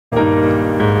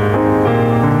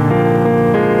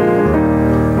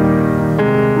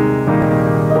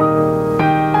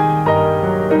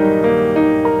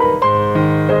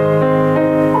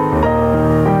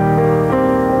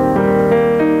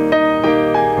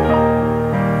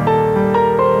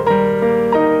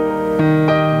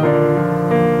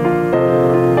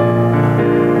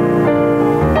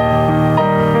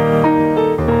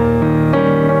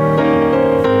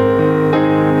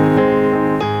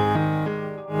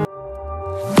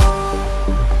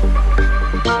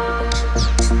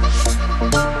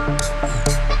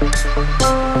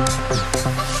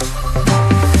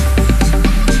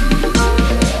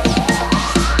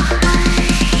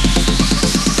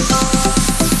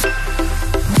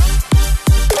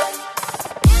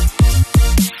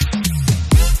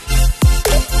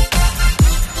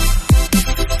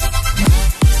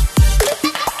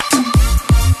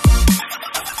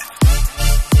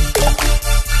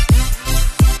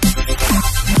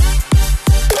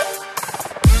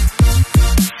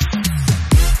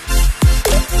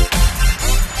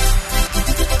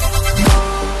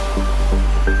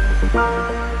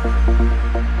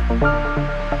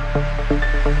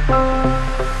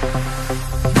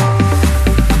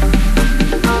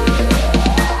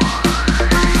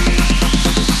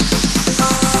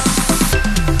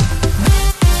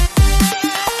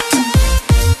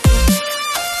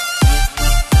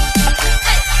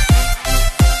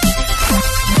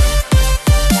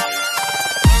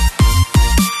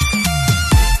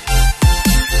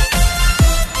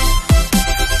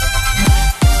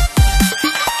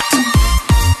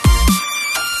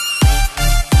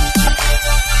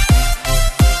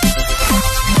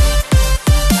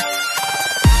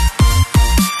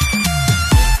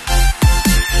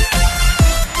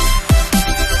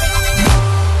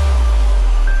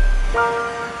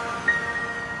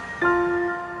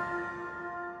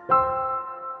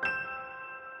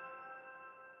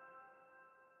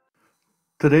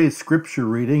Today's scripture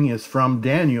reading is from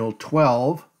Daniel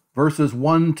 12, verses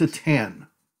 1 to 10.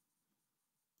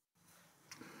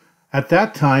 At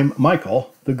that time,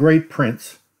 Michael, the great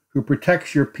prince, who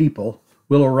protects your people,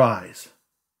 will arise.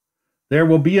 There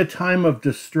will be a time of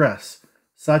distress,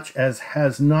 such as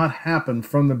has not happened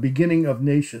from the beginning of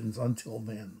nations until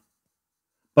then.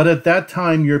 But at that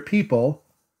time, your people,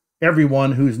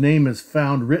 everyone whose name is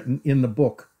found written in the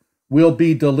book, will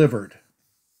be delivered.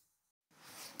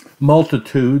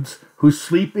 Multitudes who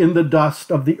sleep in the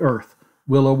dust of the earth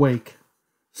will awake,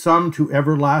 some to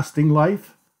everlasting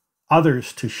life,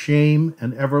 others to shame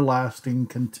and everlasting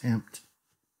contempt.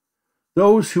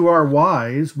 Those who are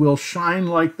wise will shine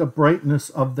like the brightness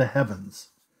of the heavens,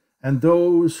 and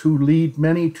those who lead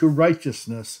many to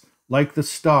righteousness like the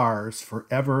stars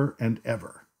forever and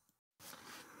ever.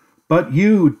 But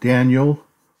you, Daniel,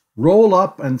 roll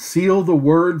up and seal the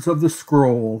words of the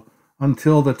scroll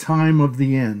until the time of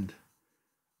the end.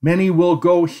 Many will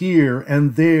go here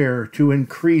and there to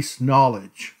increase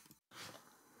knowledge.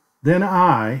 Then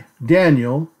I,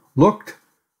 Daniel, looked,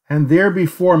 and there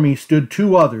before me stood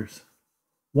two others,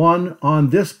 one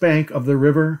on this bank of the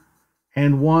river,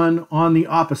 and one on the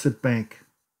opposite bank.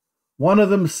 One of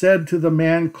them said to the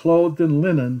man clothed in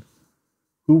linen,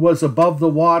 who was above the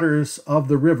waters of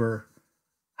the river,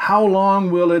 "How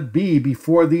long will it be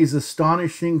before these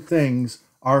astonishing things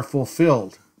are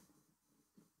fulfilled?"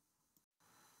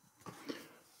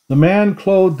 The man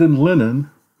clothed in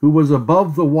linen, who was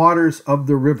above the waters of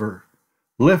the river,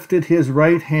 lifted his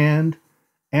right hand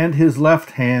and his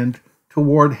left hand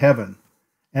toward heaven,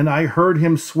 and I heard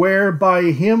him swear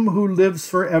by him who lives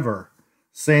forever,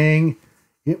 saying,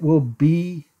 "It will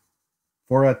be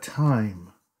for a time,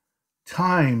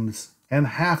 times and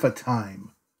half a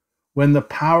time, when the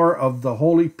power of the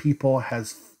holy people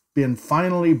has been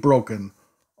finally broken,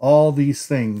 all these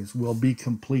things will be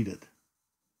completed."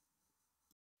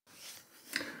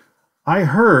 I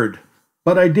heard,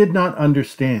 but I did not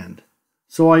understand.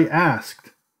 So I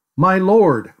asked, "My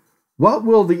Lord, what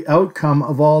will the outcome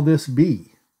of all this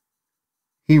be?"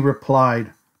 He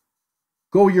replied,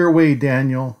 "Go your way,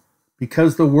 Daniel,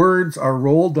 because the words are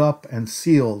rolled up and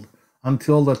sealed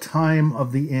until the time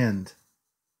of the end.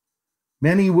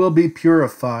 Many will be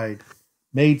purified,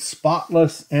 made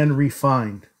spotless and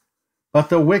refined, but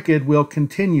the wicked will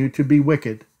continue to be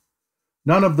wicked.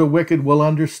 None of the wicked will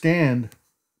understand,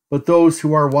 but those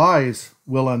who are wise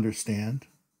will understand."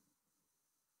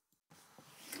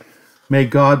 May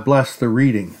God bless the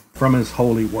reading from his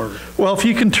holy word. Well, if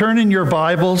you can turn in your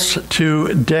Bibles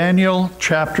to Daniel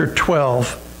chapter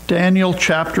 12, Daniel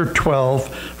chapter 12,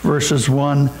 verses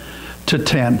 1 to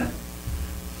 10.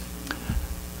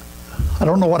 I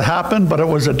don't know what happened, but it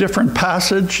was a different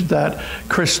passage that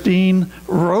Christine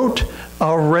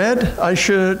read, I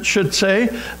should say,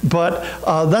 but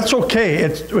that's okay.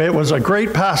 It was a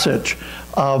great passage.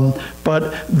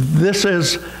 But this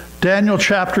is Daniel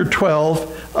chapter 12,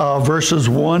 verses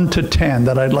 1 to 10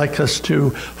 that I'd like us to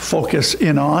focus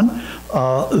in on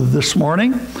this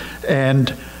morning.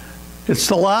 And it's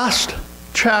the last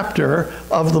chapter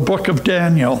of the book of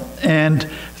Daniel, and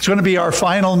it's going to be our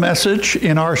final message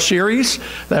in our series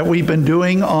that we've been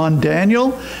doing on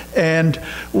Daniel. And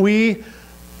we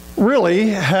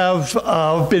really have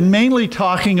been mainly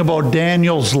talking about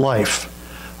Daniel's life.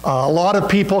 A lot of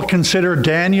people consider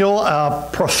Daniel a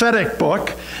prophetic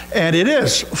book, and it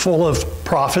is full of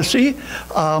prophecy.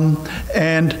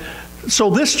 And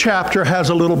so this chapter has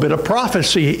a little bit of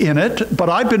prophecy in it, but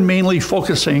I've been mainly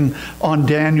focusing on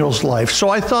Daniel's life. So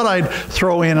I thought I'd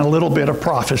throw in a little bit of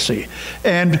prophecy.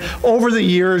 And over the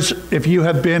years, if you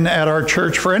have been at our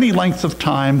church for any length of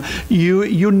time,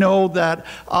 you know that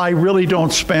I really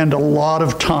don't spend a lot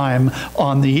of time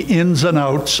on the ins and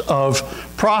outs of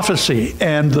prophecy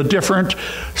and the different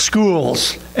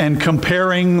schools and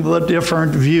comparing the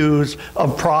different views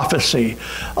of prophecy.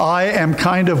 I am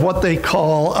kind of what they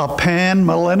call a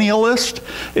pan-millennialist,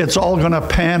 it's all going to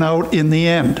pan out in the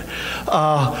end.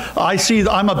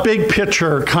 I'm a big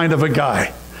picture kind of a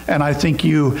guy. And I think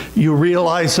you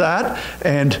realize that.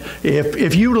 And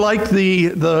if you like the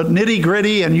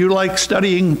nitty-gritty and you like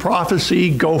studying prophecy,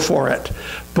 go for it.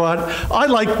 But I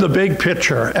like the big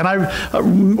picture.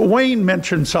 And Wayne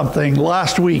mentioned something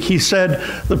last week. He said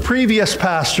the previous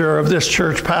pastor of this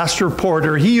church, Pastor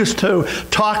Porter, he used to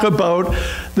talk about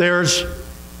there's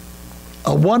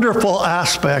a wonderful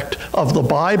aspect of the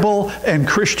Bible and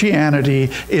Christianity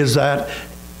is that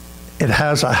it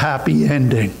has a happy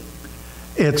ending.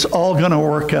 It's all going to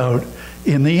work out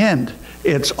in the end.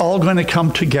 It's all going to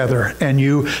come together. And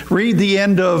you read the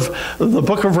end of the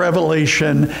book of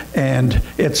Revelation, and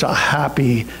it's a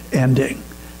happy ending.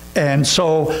 And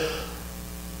so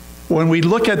when we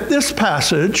look at this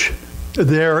passage,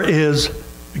 there is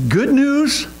good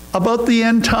news about the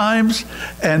end times,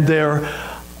 and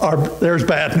there's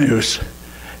bad news.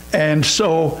 And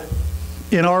so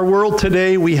in our world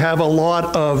today, we have a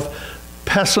lot of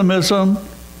pessimism,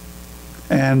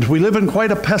 and we live in quite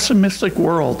a pessimistic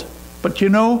world. But you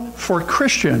know, for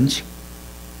Christians,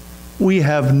 we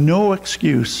have no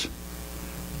excuse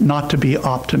not to be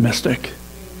optimistic.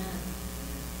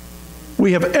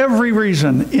 We have every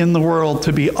reason in the world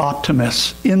to be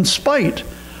optimists, in spite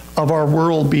of our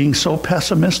world being so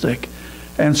pessimistic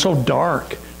and so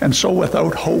dark and so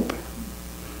without hope.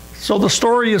 So the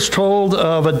story is told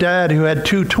of a dad who had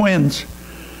two twins.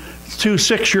 2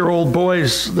 6-year-old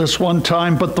boys this one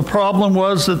time, but the problem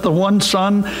was that the one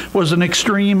son was an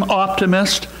extreme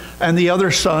optimist and the other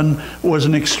son was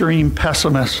an extreme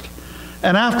pessimist.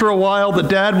 And after a while, the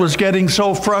dad was getting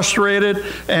so frustrated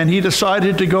and he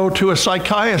decided to go to a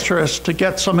psychiatrist to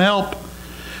get some help.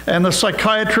 And the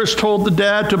psychiatrist told the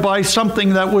dad to buy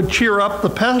something that would cheer up the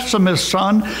pessimist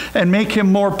son and make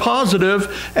him more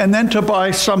positive, and then to buy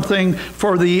something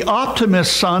for the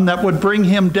optimist son that would bring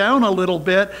him down a little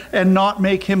bit and not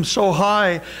make him so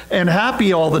high and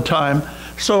happy all the time.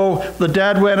 So the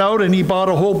dad went out and he bought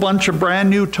a whole bunch of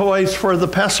brand new toys for the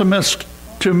pessimist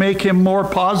to make him more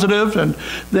positive, and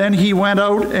then he went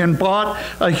out and bought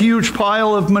a huge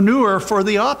pile of manure for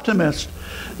the optimist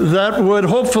that would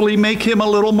hopefully make him a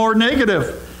little more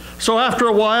negative. So after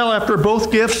a while, after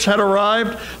both gifts had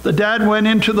arrived, the dad went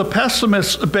into the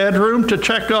pessimist's bedroom to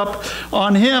check up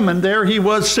on him, and there he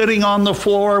was sitting on the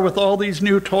floor with all these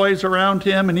new toys around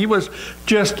him, and he was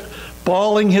just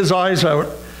bawling his eyes out.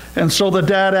 And so the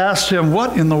dad asked him,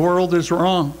 "What in the world is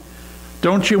wrong?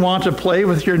 Don't you want to play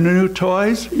with your new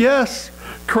toys?" "Yes,"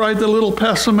 cried the little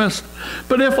pessimist,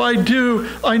 "but if I do,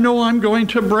 I know I'm going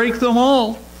to break them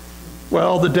all."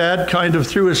 Well, the dad kind of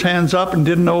threw his hands up and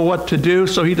didn't know what to do,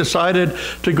 so he decided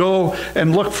to go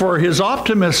and look for his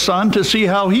optimist son to see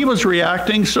how he was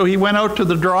reacting. So he went out to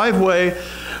the driveway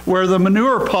where the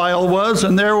manure pile was,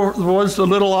 and there was the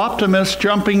little optimist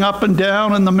jumping up and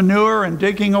down in the manure and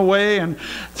digging away and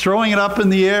throwing it up in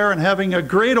the air and having a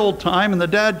great old time, and the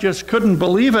dad just couldn't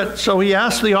believe it. So he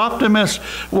asked the optimist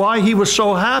why he was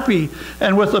so happy,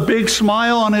 and with a big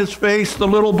smile on his face, the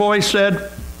little boy said,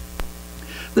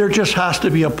 "There just has to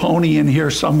be a pony in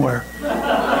here somewhere."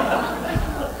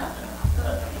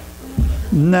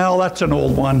 Now that's an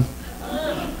old one.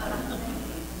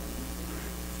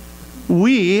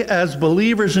 We, as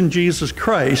believers in Jesus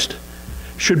Christ,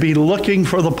 should be looking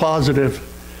for the positive.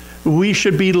 We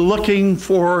should be looking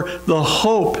for the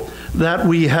hope that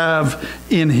we have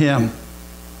in Him.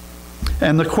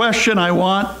 And the question I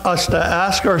want us to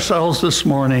ask ourselves this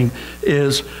morning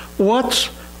is, what's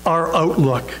our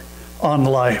outlook on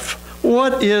life?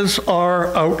 What is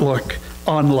our outlook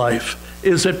on life?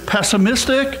 Is it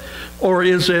pessimistic or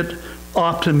is it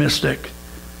optimistic?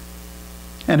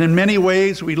 And in many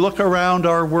ways, we look around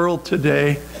our world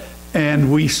today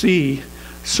and we see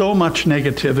so much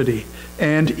negativity.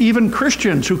 And even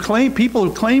Christians people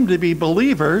who claim to be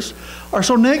believers are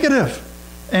so negative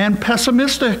and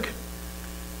pessimistic.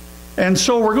 And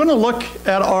so we're going to look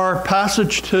at our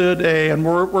passage today, and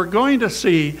we're going to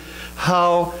see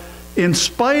how, in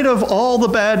spite of all the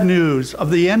bad news of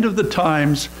the end of the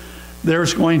times,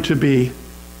 there's going to be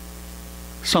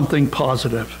something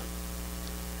positive.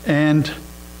 And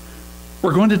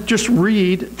we're going to just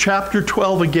read chapter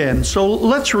 12 again. So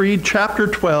let's read chapter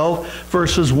 12,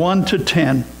 verses 1 to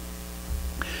 10.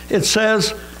 It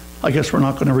says, I guess we're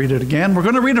not going to read it again. We're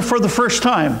going to read it for the first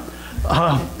time.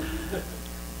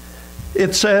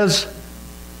 It says,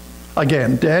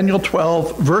 Again, Daniel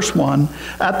 12, verse 1.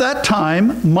 At that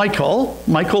time, Michael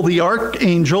the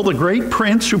archangel, the great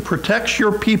prince who protects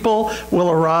your people,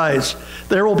 will arise.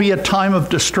 There will be a time of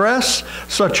distress,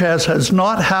 such as has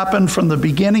not happened from the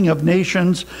beginning of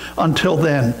nations until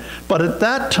then. But at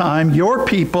that time, your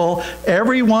people,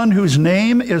 everyone whose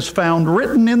name is found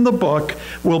written in the book,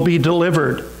 will be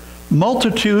delivered.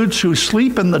 Multitudes who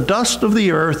sleep in the dust of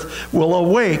the earth will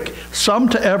awake, some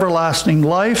to everlasting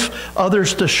life,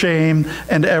 others to shame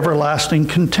and everlasting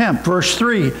contempt. Verse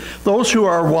 3, those who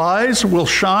are wise will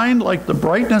shine like the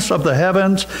brightness of the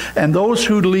heavens, and those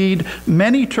who lead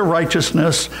many to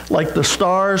righteousness like the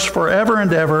stars forever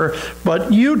and ever.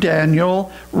 But you,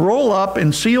 Daniel, roll up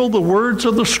and seal the words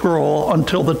of the scroll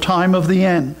until the time of the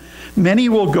end. Many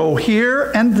will go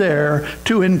here and there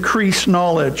to increase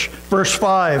knowledge. Verse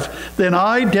 5, then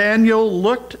I, Daniel,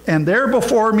 looked, and there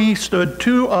before me stood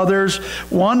two others,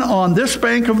 one on this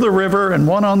bank of the river and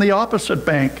one on the opposite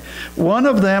bank. One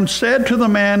of them said to the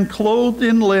man clothed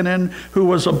in linen who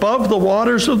was above the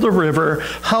waters of the river,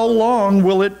 how long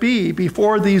will it be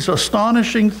before these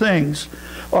astonishing things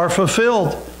are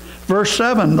fulfilled? Verse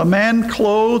 7, the man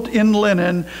clothed in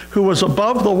linen who was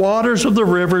above the waters of the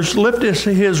rivers lifted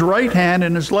his right hand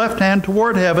and his left hand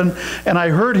toward heaven, and I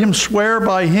heard him swear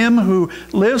by him who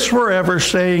lives forever,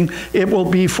 saying, it will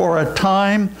be for a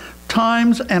time,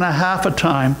 times and a half a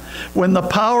time. When the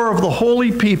power of the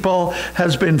holy people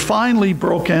has been finally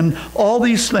broken, all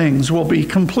these things will be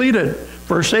completed.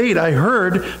 Verse 8, I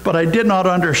heard, but I did not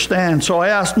understand. So I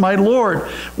asked my Lord,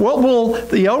 what will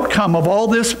the outcome of all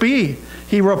this be?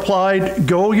 He replied,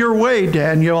 go your way,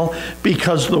 Daniel,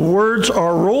 because the words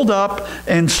are rolled up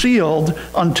and sealed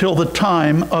until the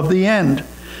time of the end.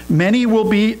 Many will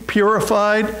be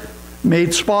purified,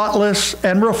 made spotless,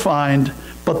 and refined,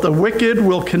 but the wicked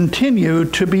will continue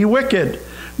to be wicked.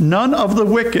 None of the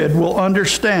wicked will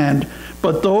understand,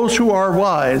 but those who are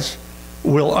wise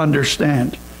will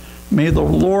understand. May the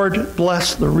Lord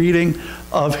bless the reading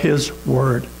of his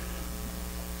word.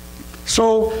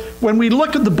 So when we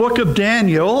look at the book of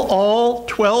Daniel, all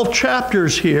 12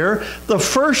 chapters here, the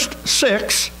first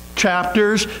 6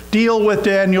 chapters deal with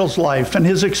Daniel's life and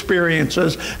his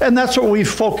experiences, and that's what we've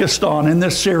focused on in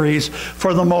this series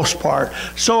for the most part.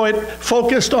 So it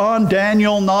focused on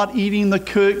Daniel not eating the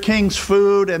king's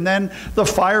food, and then the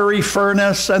fiery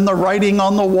furnace and the writing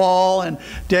on the wall, and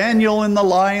Daniel in the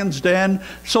lion's den.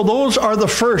 So those are the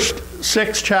first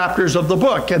 6 chapters of the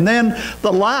book, and then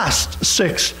the last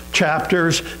 6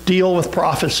 chapters deal with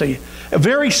prophecy,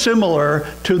 very similar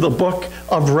to the book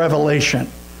of Revelation.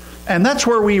 And that's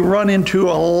where we run into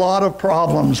a lot of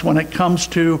problems when it comes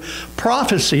to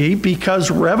prophecy,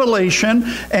 because Revelation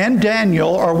and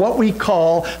Daniel are what we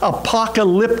call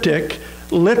apocalyptic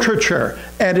literature,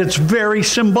 and it's very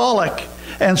symbolic.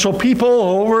 And so people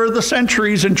over the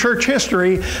centuries in church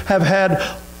history have had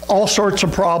all sorts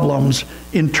of problems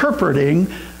interpreting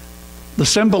the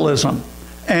symbolism.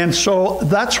 And so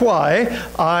that's why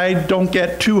I don't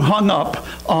get too hung up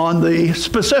on the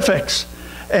specifics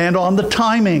and on the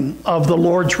timing of the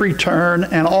Lord's return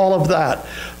and all of that.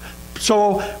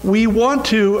 So we want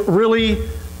to really,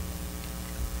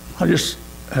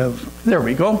 there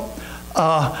we go.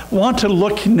 Want to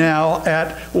look now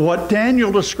at what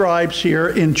Daniel describes here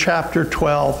in chapter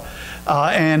 12.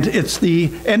 And it's the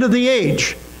end of the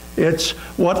age. It's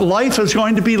what life is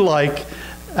going to be like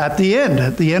at the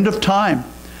end of time.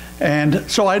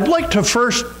 And so I'd like to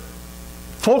first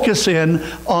focus in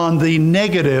on the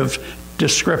negative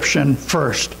description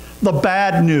first, the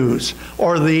bad news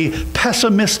or the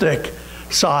pessimistic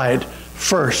side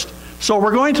first. So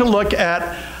we're going to look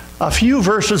at a few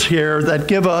verses here that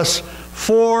give us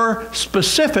 4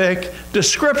 specific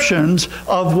descriptions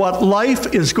of what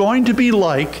life is going to be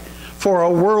like for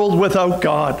a world without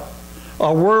God,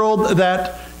 a world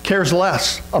that cares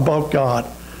less about God,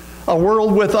 a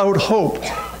world without hope,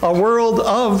 a world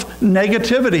of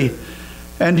negativity.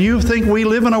 And do you think we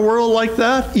live in a world like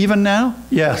that even now?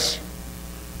 Yes.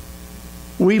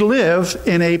 We live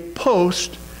in a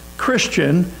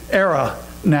post-Christian era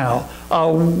now,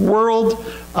 a world,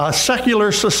 a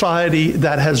secular society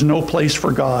that has no place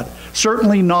for God,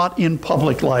 certainly not in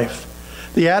public life.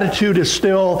 The attitude is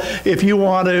still, if you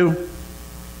want to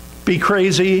be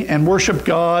crazy and worship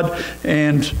God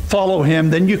and follow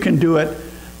him, then you can do it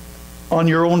on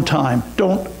your own time.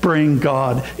 Don't bring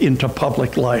God into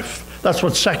public life. That's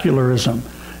what secularism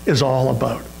is all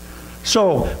about.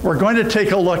 So we're going to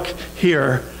take a look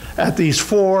here at these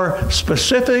 4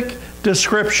 specific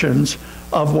descriptions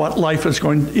of what life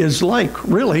is like,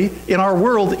 really, in our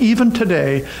world, even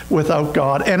today, without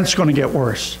God. And it's going to get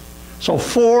worse. So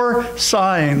 4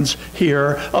 signs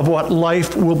here of what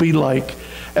life will be like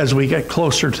as we get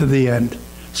closer to the end.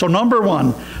 So number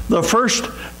 1, the first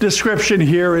description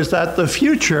here is that the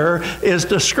future is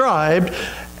described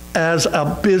as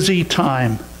a busy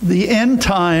time. The end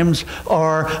times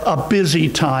are a busy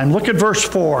time. Look at verse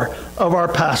 4 of our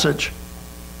passage.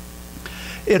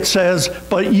 It says,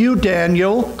 "But you,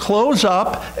 Daniel, close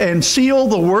up and seal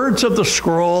the words of the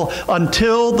scroll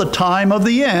until the time of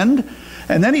the end."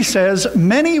 And then he says,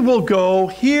 "Many will go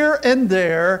here and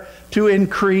there to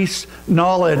increase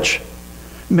knowledge."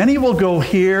 Many will go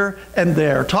here and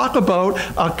there. Talk about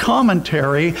a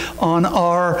commentary on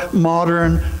our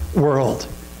modern world.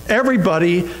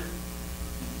 Everybody,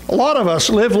 a lot of us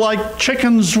live like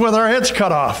chickens with our heads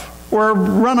cut off. We're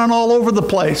running all over the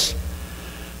place.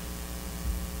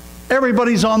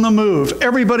 Everybody's on the move.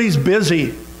 Everybody's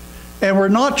busy. And we're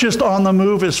not just on the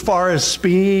move as far as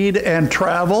speed and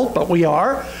travel, but we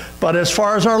are, but as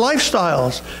far as our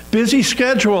lifestyles, busy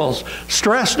schedules,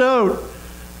 stressed out.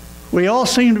 We all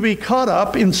seem to be caught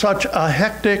up in such a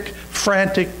hectic,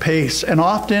 frantic pace. And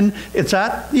often it's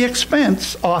at the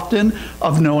expense, often,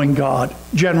 of knowing God,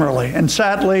 generally. And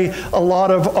sadly, a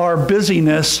lot of our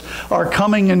busyness, our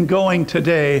coming and going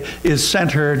today, is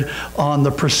centered on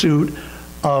the pursuit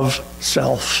of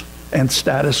self and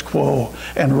status quo,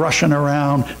 and rushing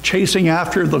around, chasing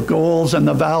after the goals and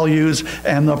the values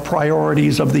and the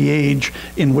priorities of the age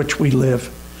in which we live.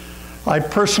 I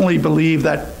personally believe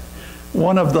that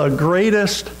one of the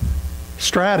greatest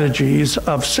strategies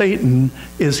of Satan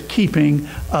is keeping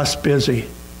us busy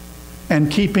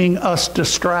and keeping us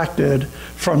distracted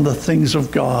from the things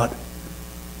of God,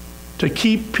 to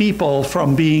keep people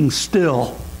from being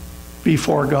still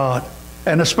before God.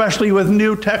 And especially with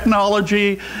new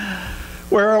technology,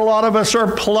 where a lot of us are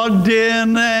plugged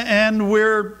in and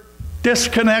we're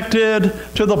disconnected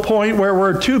to the point where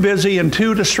we're too busy and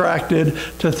too distracted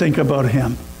to think about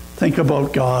Him, think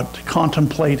about God, to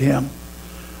contemplate Him.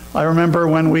 I remember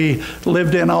when we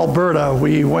lived in Alberta,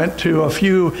 we went to a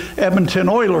few Edmonton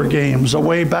Oilers games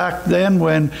way back then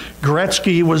when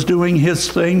Gretzky was doing his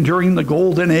thing during the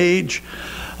golden age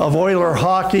of Oiler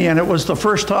hockey, and it was the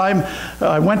first time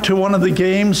I went to one of the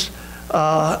games,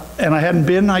 and I hadn't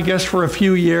been, I guess, for a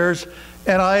few years,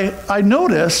 and I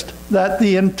noticed that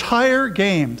the entire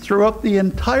game, throughout the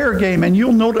entire game, and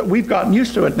you'll note that we've gotten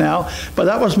used to it now, but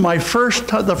that was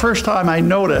the first time I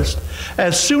noticed,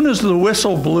 as soon as the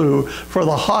whistle blew for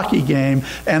the hockey game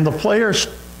and the players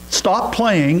stopped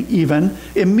playing even,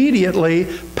 immediately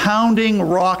pounding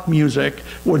rock music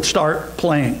would start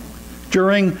playing.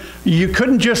 You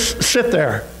couldn't just sit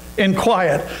there in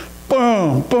quiet.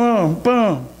 Boom, boom,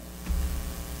 boom.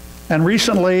 And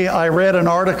recently I read an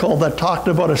article that talked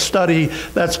about a study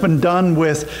that's been done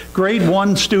with grade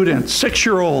 1 students,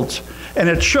 6-year-olds. And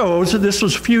it shows, this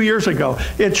was a few years ago,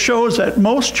 it shows that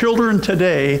most children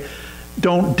today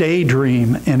don't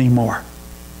daydream anymore.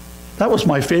 That was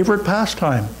my favorite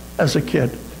pastime as a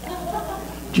kid.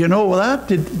 Do you know that?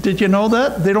 Did you know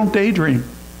that? They don't daydream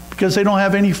because they don't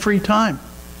have any free time.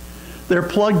 They're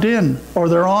plugged in, or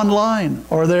they're online,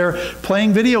 or they're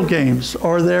playing video games,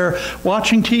 or they're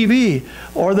watching TV,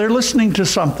 or they're listening to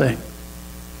something.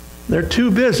 They're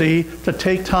too busy to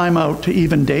take time out to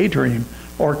even daydream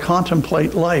or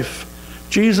contemplate life.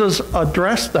 Jesus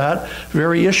addressed that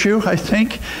very issue, I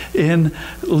think, in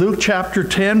Luke chapter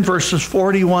 10, verses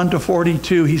 41 to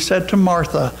 42. He said to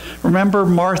Martha, remember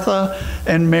Martha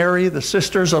and Mary, the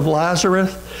sisters of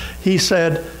Lazarus? He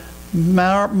said,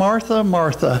 Martha,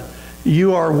 Martha,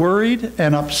 you are worried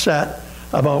and upset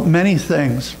about many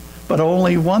things, but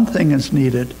only one thing is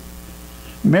needed.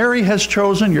 Mary has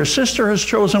chosen, your sister has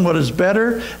chosen what is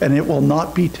better, and it will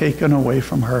not be taken away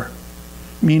from her.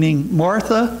 Meaning,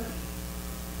 Martha,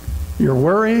 you're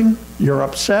worrying, you're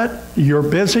upset, you're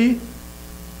busy.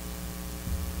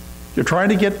 You're trying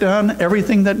to get done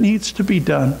everything that needs to be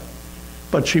done.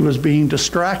 But she was being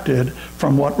distracted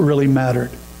from what really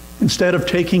mattered. Instead of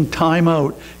taking time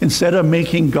out, instead of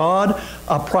making God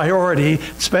a priority,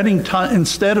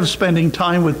 instead of spending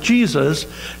time with Jesus,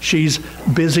 she's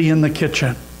busy in the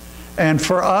kitchen. And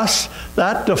for us,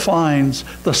 that defines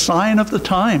the sign of the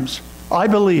times. I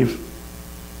believe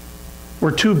we're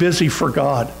too busy for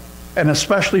God, and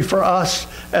especially for us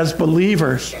as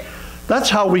believers.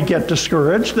 That's how we get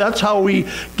discouraged. That's how we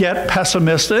get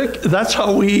pessimistic. That's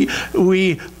how we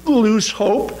lose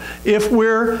hope, if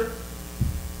we're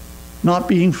not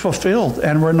being fulfilled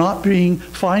and we're not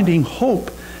finding hope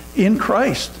in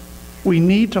Christ. We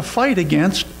need to fight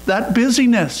against that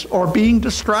busyness or being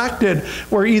distracted,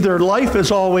 where either life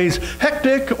is always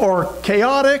hectic or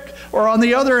chaotic, or on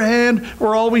the other hand,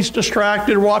 we're always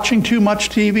distracted, watching too much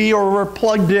TV, or we're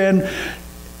plugged in.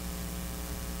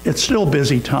 It's still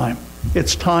busy time.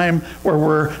 It's time where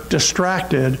we're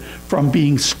distracted from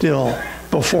being still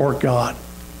before God.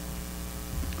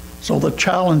 So the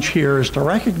challenge here is to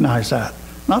recognize that,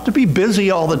 not to be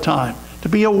busy all the time, to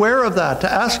be aware of that,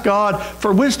 to ask God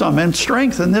for wisdom and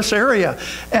strength in this area.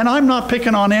 And I'm not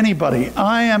picking on anybody.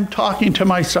 I am talking to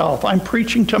myself. I'm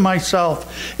preaching to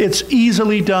myself. It's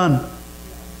easily done.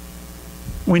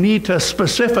 We need to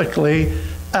specifically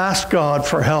ask God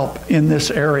for help in this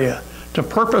area, to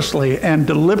purposely and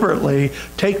deliberately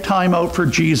take time out for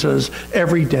Jesus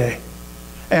every day.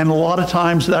 And a lot of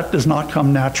times that does not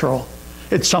come natural.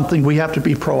 It's something we have to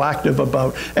be proactive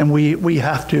about, and we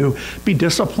have to be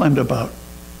disciplined about.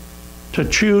 To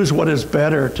choose what is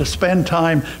better, to spend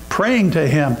time praying to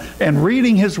Him and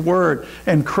reading His Word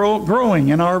and growing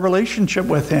in our relationship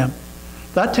with Him.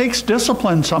 That takes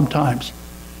discipline sometimes.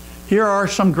 Here are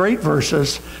some great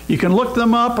verses. You can look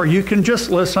them up or you can just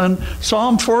listen.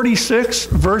 Psalm 46,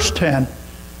 verse 10.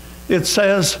 It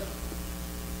says,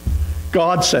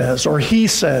 God says, or He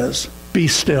says, be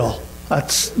still.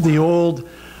 That's the old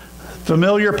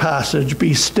familiar passage.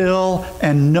 Be still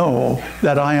and know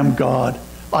that I am God.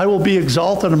 I will be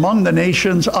exalted among the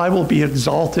nations. I will be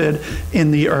exalted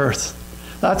in the earth.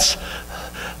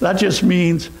 That just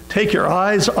means take your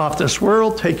eyes off this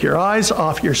world, take your eyes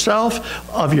off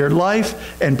yourself, of your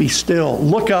life, and be still.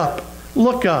 Look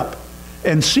up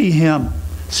and see Him.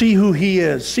 See who He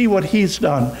is. See what He's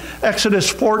done.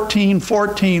 Exodus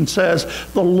 14:14 says,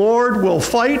 the Lord will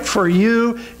fight for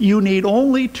you. You need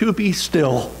only to be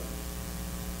still.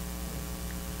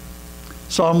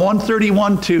 Psalm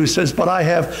 131:2 says, but I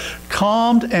have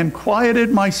calmed and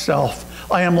quieted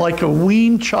myself. I am like a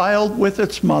weaned child with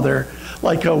its mother.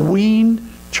 Like a weaned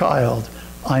child,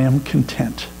 I am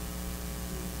content.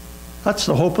 That's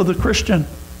the hope of the Christian.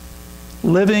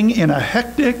 Living in a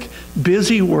hectic,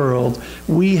 busy world,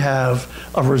 we have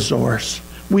a resource.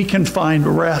 We can find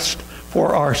rest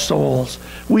for our souls.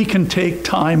 We can take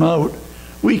time out.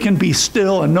 We can be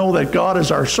still and know that God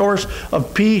is our source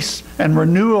of peace and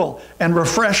renewal and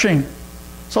refreshing.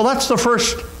 So that's the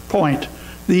first point.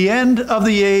 The end of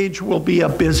the age will be a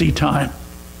busy time.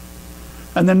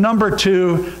 And then number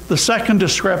two, the second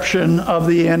description of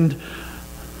the end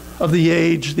of the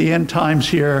age, the end times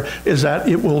here, is that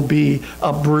it will be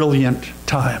a brilliant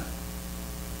time.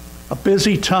 A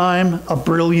busy time, a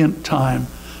brilliant time.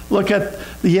 Look at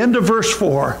the end of verse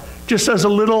 4. Just as a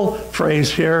little phrase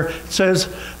here, it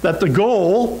says that the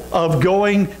goal of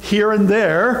going here and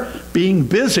there, being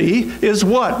busy, is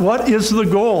what? What is the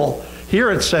goal? Here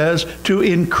it says to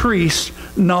increase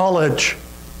knowledge.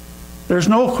 There's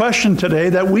no question today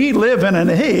that we live in an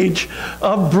age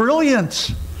of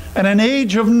brilliance and an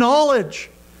age of knowledge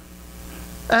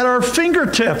at our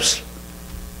fingertips.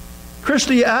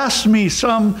 Christy asked me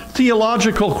some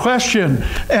theological question,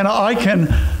 and I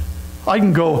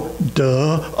can go,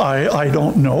 duh, I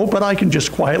don't know, but I can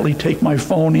just quietly take my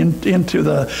phone into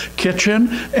the kitchen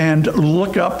and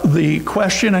look up the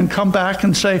question and come back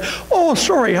and say, oh,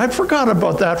 sorry, I forgot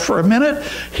about that for a minute.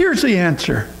 Here's the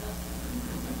answer.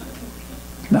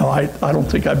 No, I don't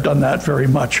think I've done that very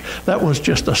much. That was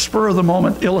just a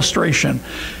spur-of-the-moment illustration.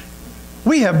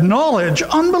 We have knowledge,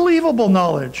 unbelievable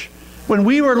knowledge. When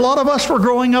a lot of us were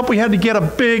growing up, we had to get a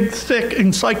big, thick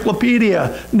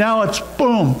encyclopedia. Now it's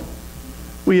boom.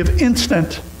 We have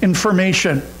instant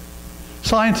information.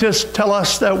 Scientists tell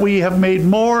us that we have made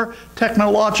more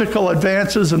technological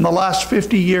advances in the last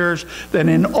 50 years than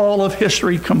in all of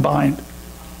history combined.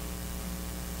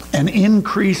 An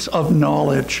increase of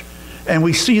knowledge. And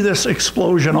we see this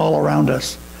explosion all around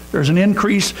us. There's an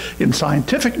increase in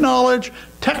scientific knowledge,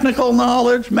 technical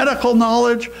knowledge, medical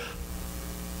knowledge.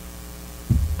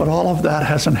 But all of that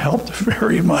hasn't helped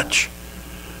very much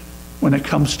when it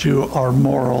comes to our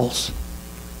morals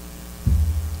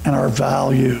and our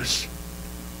values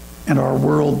and our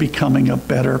world becoming a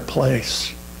better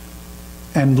place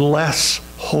and less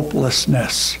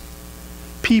hopelessness.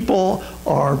 People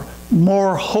are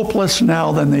more hopeless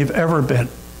now than they've ever been,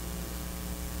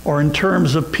 or in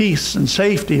terms of peace and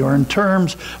safety, or in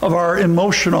terms of our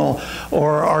emotional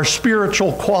or our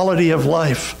spiritual quality of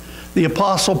life. The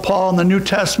Apostle Paul in the New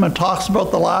Testament talks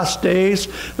about the last days.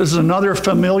 This is another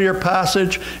familiar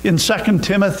passage in 2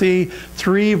 Timothy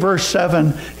 3, verse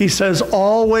 7. He says,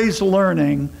 always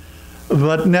learning,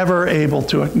 but never able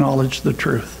to acknowledge the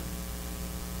truth.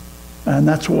 And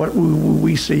that's what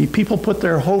we see. People put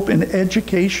their hope in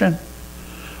education,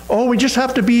 Oh, we just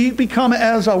have to become,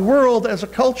 as a world, as a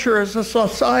culture, as a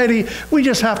society, we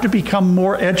just have to become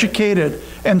more educated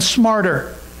and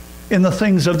smarter in the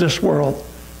things of this world.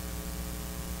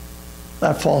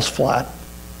 That falls flat.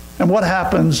 And what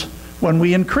happens when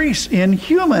we increase in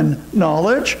human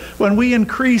knowledge? When we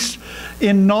increase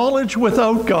in knowledge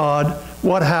without God,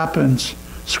 what happens?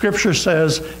 Scripture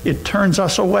says it turns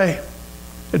us away.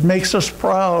 It makes us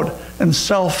proud and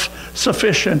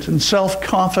self-sufficient and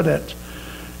self-confident.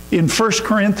 In 1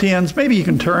 Corinthians, maybe you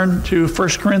can turn to 1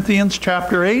 Corinthians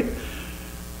chapter 8.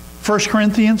 1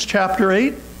 Corinthians chapter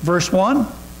 8, verse 1.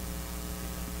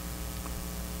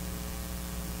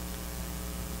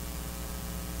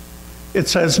 It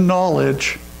says,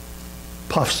 knowledge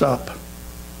puffs up.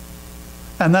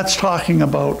 And that's talking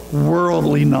about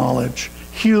worldly knowledge,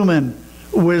 human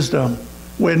wisdom.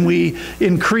 When we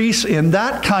increase in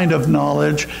that kind of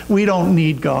knowledge, we don't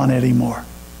need God anymore.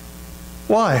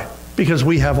 Why? Because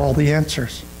we have all the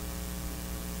answers.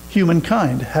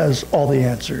 Humankind has all the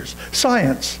answers.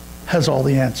 Science has all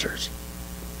the answers.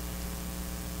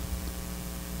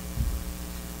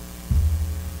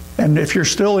 And if you're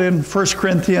still in 1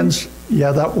 Corinthians,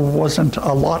 yeah, that wasn't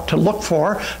a lot to look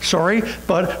for, sorry,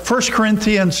 but 1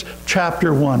 Corinthians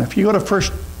chapter 1. If you go to 1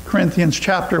 Corinthians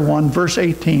chapter 1, verse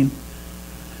 18,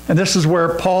 and this is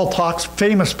where Paul talks,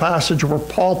 famous passage where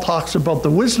Paul talks about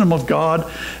the wisdom of God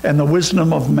and the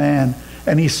wisdom of man.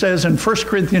 And he says in 1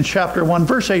 Corinthians chapter 1,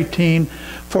 verse 18,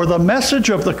 for the message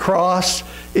of the cross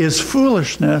is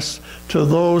foolishness to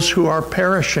those who are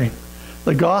perishing.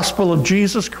 The gospel of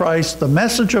Jesus Christ, the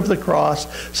message of the cross,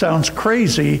 sounds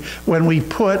crazy when we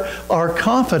put our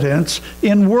confidence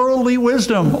in worldly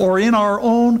wisdom or in our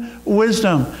own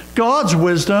wisdom. God's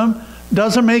wisdom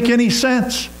doesn't make any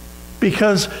sense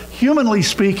because, humanly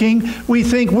speaking, we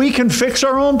think we can fix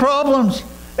our own problems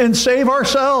and save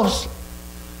ourselves.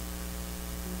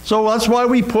 So that's why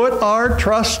we put our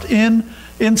trust in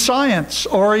science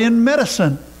or in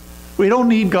medicine. We don't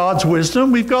need God's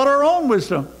wisdom. We've got our own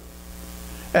wisdom.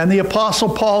 And the Apostle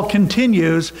Paul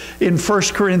continues in 1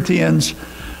 Corinthians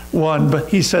 1. But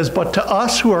he says, but to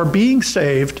us who are being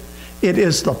saved, it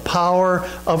is the power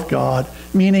of God.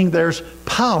 Meaning there's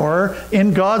power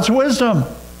in God's wisdom.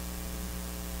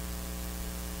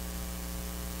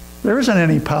 There isn't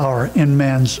any power in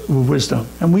man's wisdom.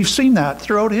 And we've seen that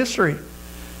throughout history.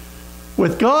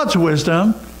 With God's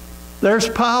wisdom, there's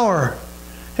power.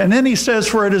 And then he says,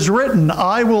 for it is written,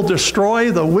 I will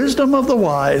destroy the wisdom of the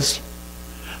wise.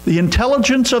 The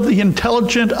intelligence of the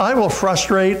intelligent I will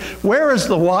frustrate. Where is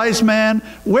the wise man?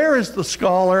 Where is the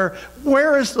scholar?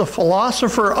 Where is the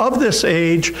philosopher of this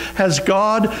age? Has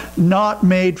God not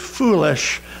made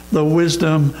foolish the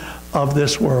wisdom of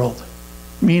this world?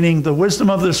 Meaning the wisdom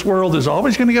of this world is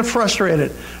always going to get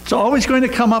frustrated. It's always going to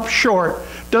come up short.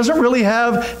 Doesn't really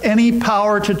have any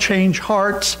power to change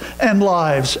hearts and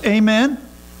lives. Amen?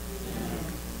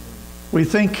 We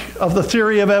think of the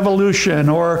theory of evolution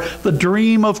or the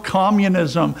dream of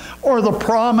communism or the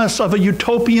promise of a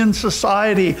utopian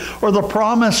society or the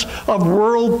promise of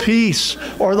world peace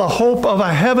or the hope of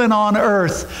a heaven on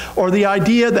earth or the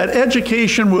idea that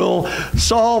education will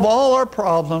solve all our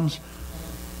problems,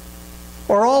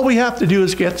 or all we have to do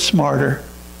is get smarter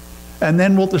and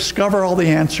then we'll discover all the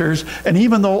answers, and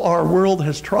even though our world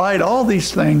has tried all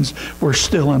these things, we're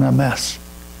still in a mess.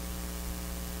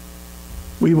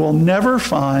 We will never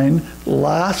find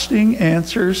lasting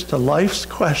answers to life's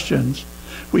questions.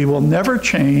 We will never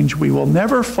change. We will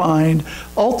never find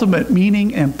ultimate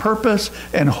meaning and purpose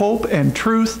and hope and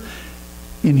truth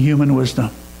in human wisdom.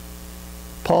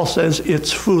 Paul says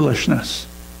it's foolishness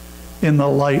in the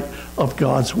light of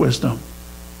God's wisdom.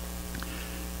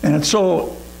 And it's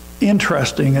so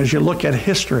interesting as you look at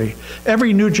history.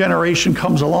 Every new generation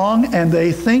comes along and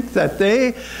they think that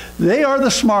they are the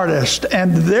smartest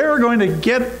and they're going to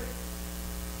get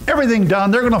everything done.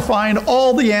 They're going to find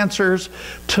all the answers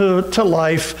to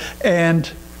life,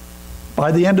 and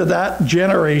by the end of that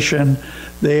generation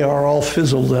they are all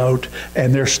fizzled out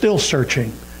and they're still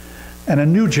searching. And a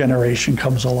new generation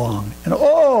comes along and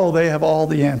they have all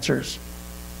the answers.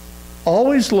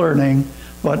 Always learning,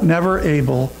 but never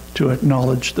able to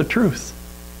acknowledge the truth.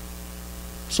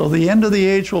 So the end of the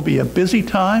age will be a busy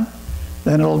time,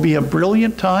 then it'll be a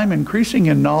brilliant time, increasing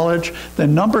in knowledge.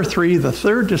 Then number 3, the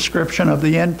third description of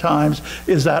the end times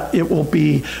is that it will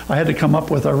be, I had to come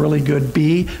up with a really good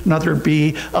B, another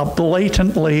B, a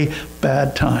blatantly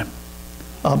bad time.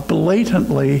 A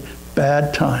blatantly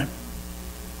bad time.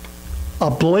 A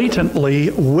blatantly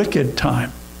wicked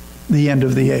time, the end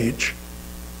of the age.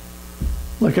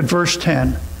 Look at verse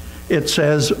 10. it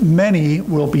says, many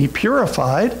will be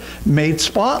purified, made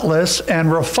spotless,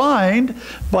 and refined,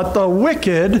 but the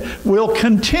wicked will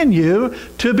continue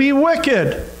to be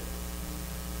wicked.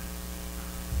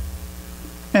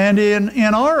 And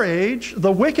in our age,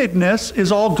 the wickedness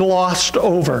is all glossed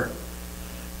over.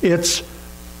 It's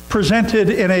presented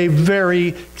in a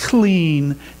very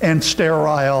clean and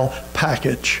sterile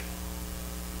package.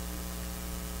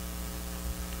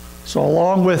 So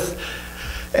along with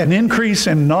an increase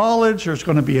in knowledge, there's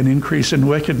going to be an increase in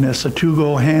wickedness. The two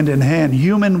go hand in hand.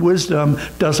 Human wisdom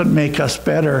doesn't make us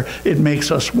better, it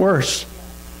makes us worse.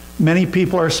 Many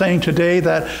people are saying today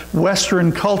that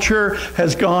Western culture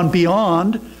has gone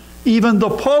beyond even the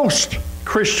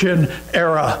post-Christian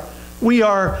era. We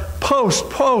are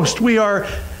post. We are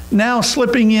now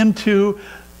slipping into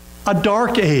a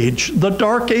dark age, the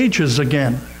dark ages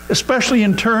again, especially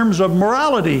in terms of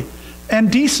morality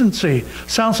and decency.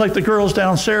 Sounds like the girls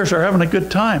downstairs are having a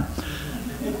good time.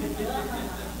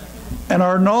 And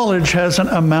our knowledge hasn't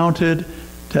amounted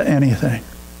to anything.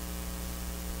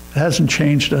 It hasn't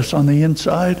changed us on the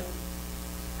inside,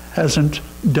 hasn't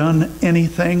done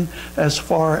anything as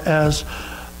far as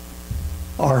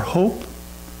our hope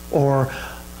or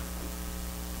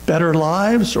better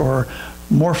lives or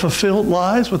more fulfilled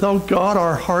lives. Without God,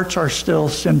 our hearts are still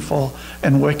sinful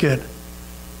and wicked.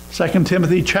 2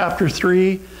 Timothy chapter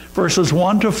 3, verses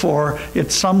 1 to 4,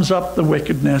 it sums up the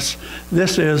wickedness.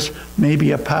 This is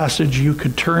maybe a passage you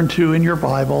could turn to in your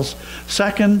Bibles.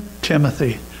 2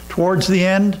 Timothy. Towards the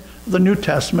end of the New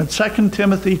Testament, 2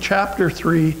 Timothy chapter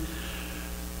 3,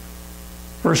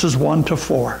 verses 1 to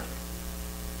 4.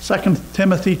 2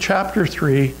 Timothy chapter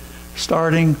 3,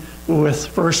 starting with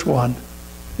verse 1.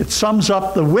 It sums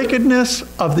up the wickedness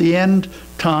of the end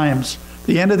times,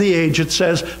 the end of the age. It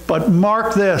says, "But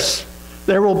mark this,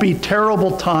 there will be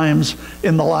terrible times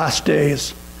in the last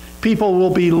days. People will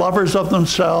be lovers of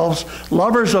themselves,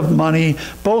 lovers of money,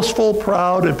 boastful,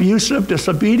 proud, abusive,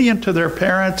 disobedient to their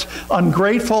parents,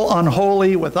 ungrateful,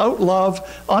 unholy, without love,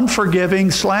 unforgiving,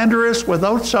 slanderous,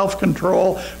 without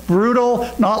self-control, brutal,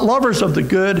 not lovers of the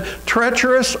good,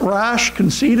 treacherous, rash,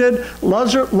 conceited,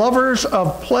 lovers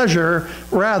of pleasure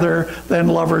rather than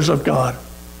lovers of God."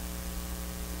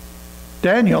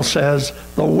 Daniel says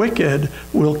the wicked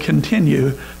will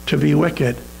continue to be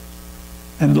wicked,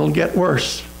 and it'll get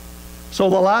worse. So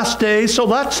the last days, so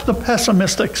that's the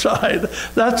pessimistic side.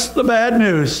 That's the bad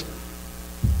news.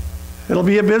 It'll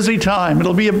be a busy time.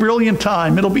 It'll be a brilliant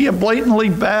time. It'll be a blatantly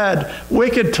bad,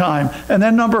 wicked time. And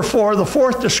then number 4, the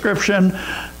fourth description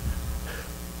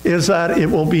is that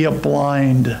it will be a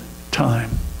blind time.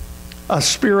 A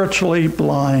spiritually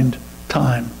blind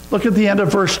time. Look at the end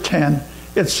of verse 10.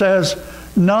 It says,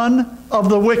 "None of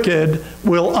the wicked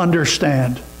will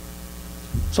understand."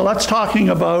 So that's talking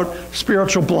about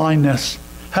spiritual blindness,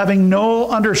 having no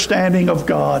understanding of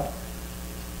God.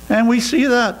 And we see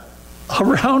that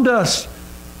around us.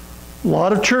 A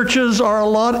lot of churches are a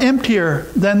lot emptier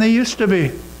than they used to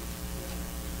be.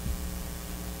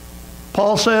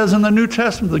 Paul says in the New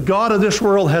Testament, the God of this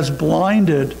world has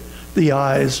blinded the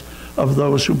eyes of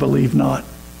those who believe not.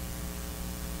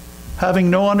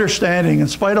 Having no understanding, in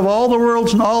spite of all the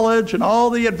world's knowledge and all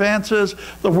the advances,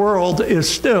 the world is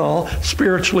still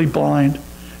spiritually blind.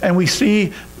 And we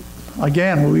see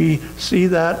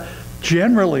that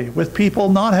generally with people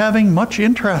not having much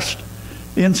interest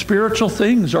in spiritual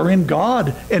things or in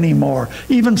God anymore,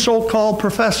 even so-called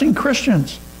professing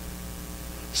Christians.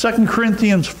 2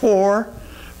 Corinthians 4,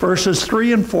 verses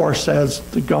 3 and 4 says,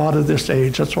 the God of this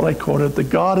age, that's what I quoted, the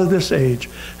God of this age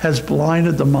has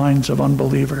blinded the minds of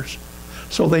unbelievers,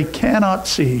 so they cannot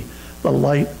see the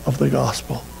light of the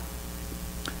gospel.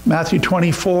 Matthew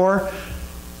 24,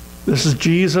 this is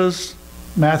Jesus,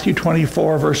 Matthew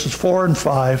 24, verses 4 and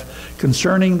 5,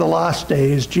 concerning the last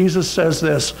days, Jesus says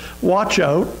this, "Watch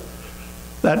out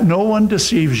that no one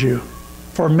deceives you,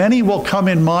 for many will come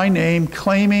in my name,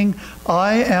 claiming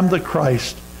I am the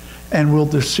Christ, and will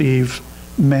deceive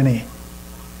many."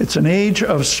 It's an age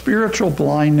of spiritual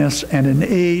blindness and an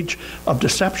age of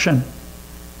deception.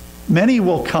 Many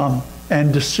will come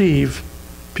and deceive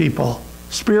people.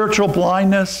 Spiritual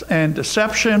blindness and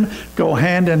deception go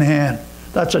hand in hand.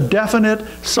 That's a definite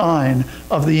sign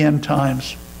of the end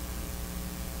times.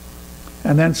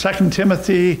 And then 2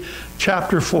 Timothy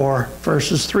chapter 4,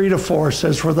 verses 3 to 4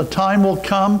 says, "For the time will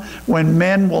come when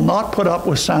men will not put up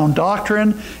with sound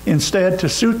doctrine. Instead, to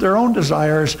suit their own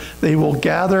desires, they will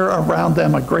gather around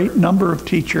them a great number of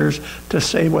teachers to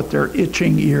say what their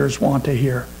itching ears want to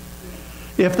hear."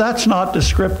 If that's not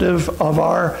descriptive of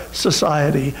our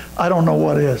society, I don't know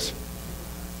what is.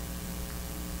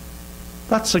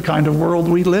 That's the kind of world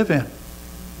we live in.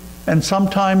 And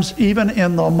sometimes, even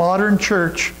in the modern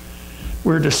church,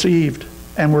 we're deceived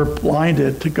and we're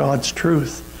blinded to God's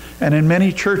truth. And in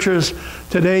many churches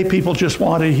today, people just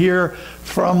want to hear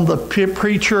from the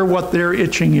preacher what their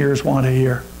itching ears want to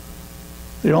hear.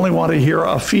 They only want to hear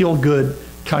a feel-good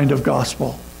kind of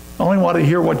gospel. They only want to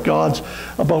hear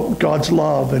about God's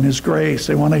love and His grace.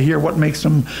 They want to hear what makes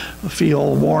them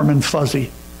feel warm and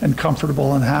fuzzy and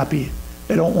comfortable and happy.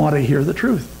 They don't want to hear the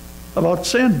truth about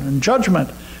sin and judgment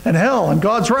and hell and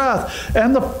God's wrath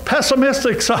and the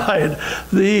pessimistic side,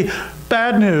 the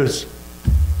bad news.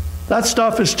 That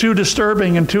stuff is too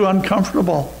disturbing and too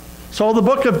uncomfortable. So the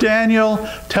book of Daniel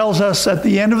tells us that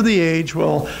the end of the age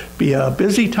will be a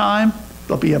busy time,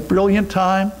 there'll be a brilliant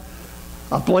time,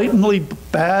 a blatantly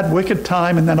bad, wicked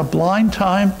time, and then a blind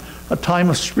time, a time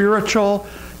of spiritual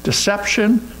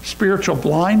deception, spiritual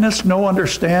blindness, no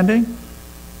understanding.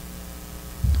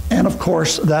 And of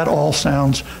course, that all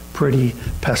sounds pretty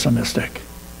pessimistic.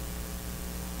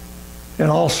 It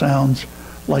all sounds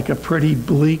like a pretty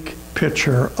bleak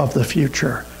picture of the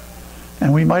future.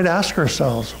 And we might ask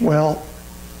ourselves, well,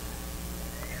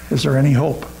 is there any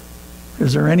hope?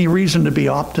 Is there any reason to be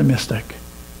optimistic?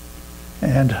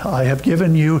 And I have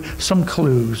given you some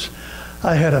clues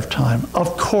ahead of time.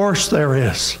 Of course there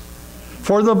is.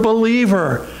 For the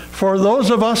believer, for those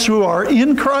of us who are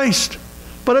in Christ.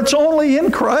 But it's only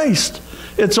in Christ.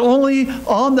 It's only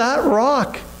on that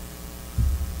rock.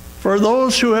 For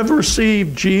those who have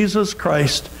received Jesus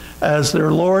Christ as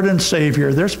their Lord and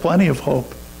Savior, there's plenty of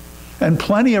hope and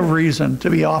plenty of reason to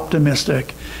be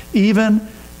optimistic, even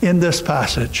in this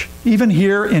passage. Even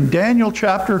here in Daniel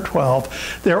chapter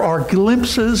 12, there are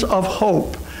glimpses of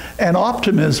hope and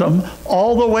optimism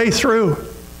all the way through.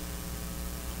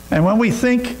 And when we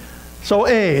think, so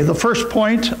the first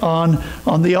point on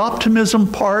the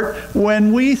optimism part,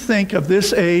 when we think of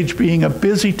this age being a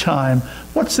busy time,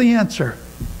 what's the answer?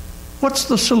 What's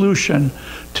the solution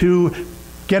to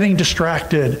getting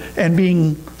distracted and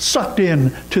being sucked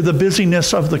in to the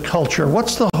busyness of the culture?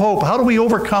 What's the hope? How do we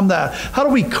overcome that? How do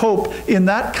we cope in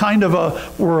that kind of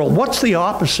a world? What's the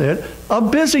opposite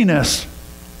of busyness?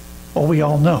 Well, we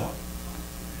all know.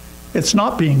 It's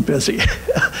not being busy.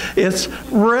 It's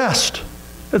rest.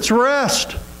 It's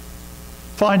rest.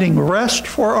 Finding rest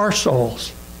for our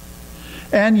souls.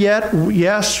 And yet,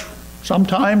 yes,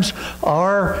 sometimes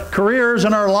our careers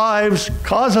and our lives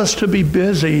cause us to be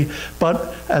busy,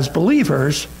 but as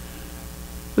believers,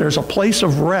 there's a place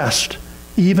of rest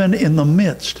even in the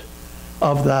midst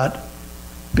of that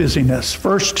busyness.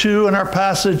 Verse 2 in our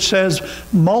passage says,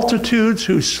 multitudes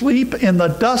who sleep in the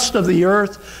dust of the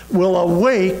earth will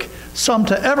awake, some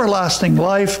to everlasting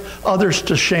life, others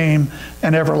to shame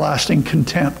and everlasting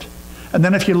contempt. And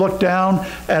then if you look down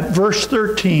at verse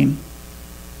 13,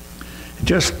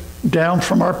 just down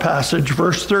from our passage,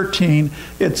 verse 13,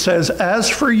 it says, as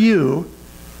for you,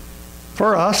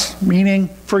 for us, meaning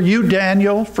for you,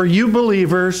 Daniel, for you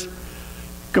believers,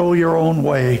 go your own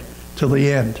way to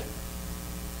the end.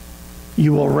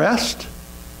 You will rest,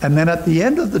 and then at the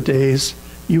end of the days,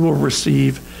 you will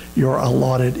receive your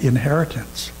allotted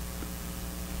inheritance.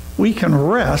 We can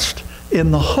rest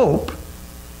in the hope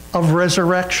of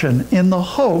resurrection, in the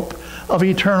hope of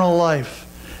eternal life,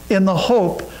 in the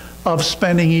hope of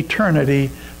spending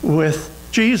eternity with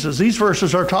Jesus. These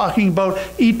verses are talking about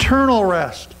eternal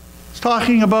rest. It's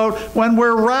talking about when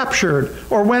we're raptured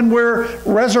or when we're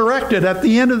resurrected at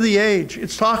the end of the age.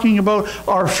 It's talking about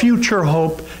our future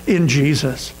hope in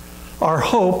Jesus, our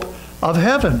hope of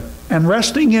heaven and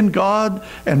resting in God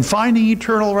and finding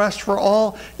eternal rest for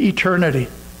all eternity.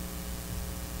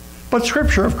 But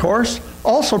Scripture, of course,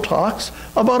 also talks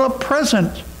about a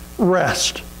present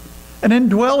rest, an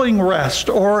indwelling rest,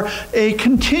 or a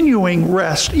continuing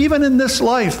rest, even in this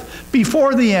life,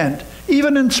 before the end,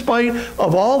 even in spite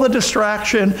of all the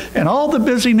distraction and all the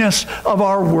busyness of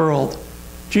our world.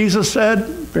 Jesus said,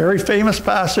 very famous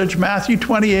passage, Matthew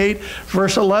 28,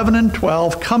 verse 11 and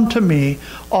 12, come to me,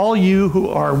 all you who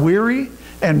are weary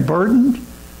and burdened,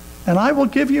 and I will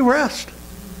give you rest.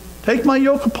 Take my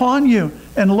yoke upon you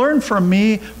and learn from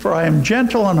me, for I am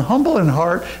gentle and humble in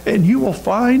heart, and you will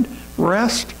find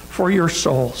rest for your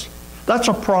souls. That's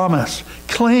a promise.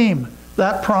 Claim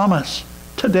that promise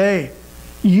today.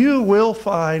 You will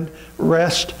find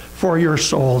rest for your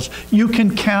souls. You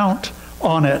can count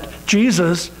on it.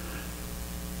 Jesus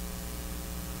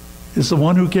is the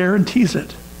one who guarantees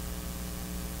it.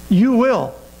 You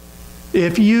will.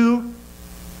 If you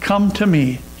come to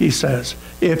me, he says,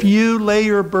 if you lay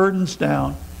your burdens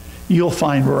down, you'll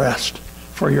find rest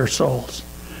for your souls.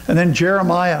 And then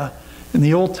Jeremiah in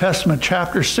the Old Testament,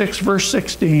 chapter 6, verse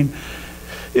 16,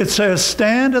 it says,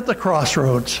 stand at the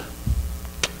crossroads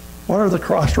What are the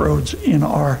crossroads in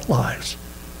our lives?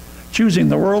 Choosing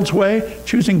the world's way,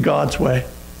 choosing God's way.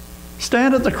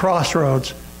 Stand at the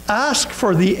crossroads. Ask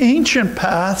for the ancient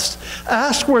paths.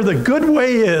 Ask where the good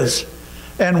way is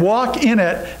and walk in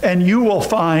it, and you will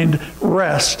find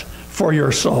rest for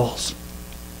your souls.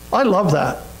 I love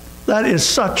that. That is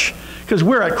such, because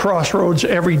we're at crossroads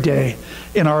every day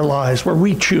in our lives where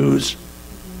we choose.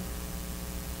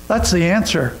 That's the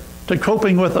answer to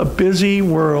coping with a busy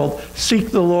world. Seek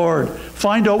the Lord.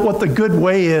 Find out what the good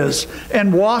way is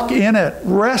and walk in it.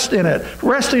 Rest in it.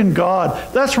 Rest in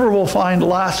God. That's where we'll find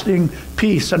lasting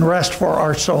peace and rest for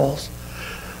our souls.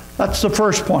 That's the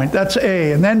first point. That's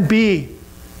A. And then B.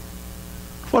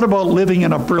 What about living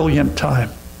in a brilliant time?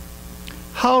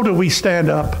 How do we stand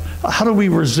up? How do we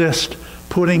resist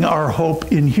putting our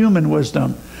hope in human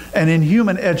wisdom and in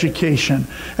human education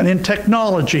and in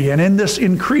technology and in this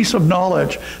increase of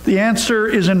knowledge? The answer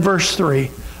is in verse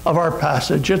 3 of our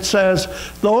passage. It says,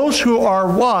 those who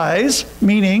are wise,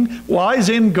 meaning wise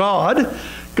in God,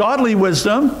 godly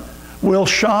wisdom, will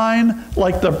shine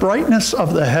like the brightness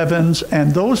of the heavens,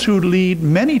 and those who lead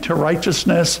many to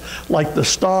righteousness like the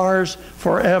stars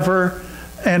forever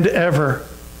and ever.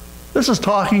 This is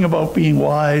talking about being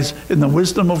wise in the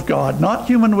wisdom of God, not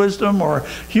human wisdom or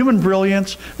human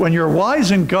brilliance. When you're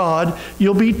wise in God,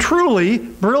 you'll be truly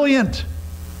brilliant.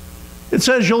 It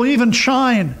says you'll even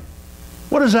shine.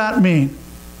 What does that mean?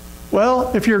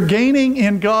 Well, if you're gaining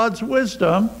in God's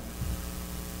wisdom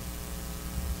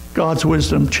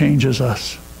changes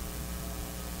us.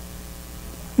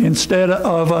 Instead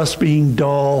of us being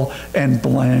dull and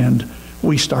bland,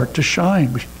 we start to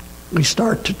shine. We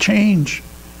start to change.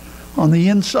 On the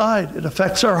inside, it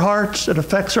affects our hearts, it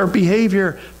affects our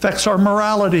behavior, affects our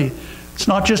morality. It's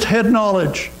not just head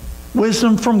knowledge.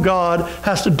 Wisdom from God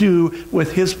has to do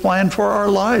with His plan for our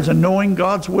lives and knowing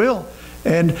God's will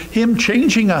and Him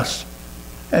changing us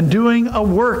and doing a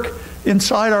work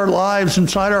inside our lives,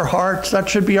 inside our hearts. That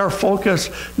should be our focus,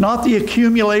 not the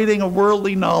accumulating of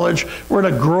worldly knowledge. We're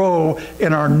to grow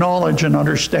in our knowledge and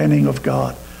understanding of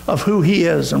God, of who He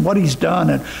is and what He's done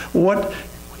and what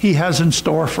He has in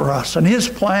store for us, and His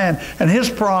plan and His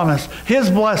promise, His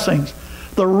blessings,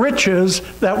 the riches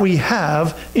that we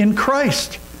have in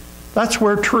Christ. That's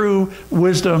where true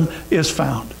wisdom is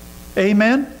found.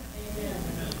 Amen? Amen.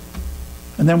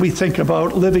 And then we think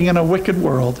about living in a wicked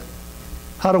world.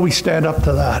 How do we stand up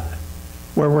to that?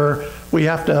 Where we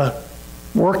have to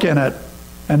work in it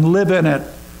and live in it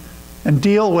and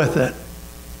deal with it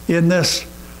in this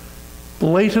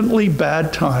blatantly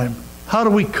bad time. How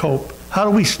do we cope? How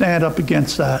do we stand up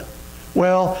against that?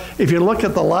 Well, if you look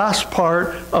at the last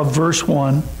part of verse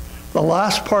 1,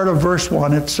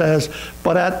 it says,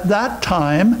 but at that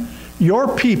time,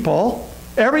 your people,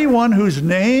 everyone whose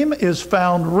name is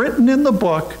found written in the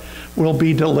book, will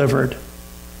be delivered.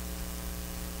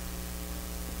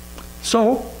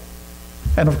 So,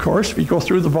 and of course, if you go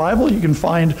through the Bible, you can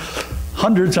find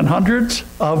hundreds and hundreds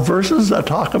of verses that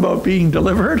talk about being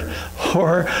delivered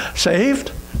or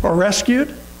saved or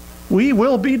rescued. We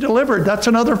will be delivered. That's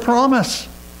another promise.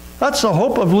 That's the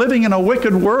hope of living in a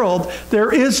wicked world.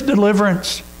 There is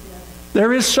deliverance.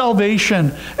 There is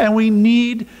salvation. And we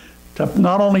need to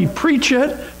not only preach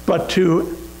it, but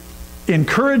to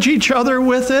encourage each other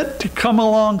with it, to come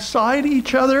alongside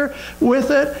each other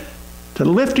with it, to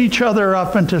lift each other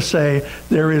up and to say,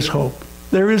 there is hope.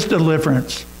 There is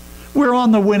deliverance. We're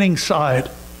on the winning side.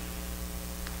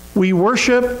 We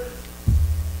worship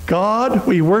God.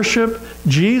 We worship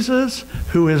Jesus,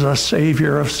 who is a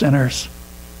Savior of sinners.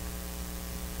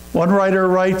 One writer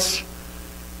writes,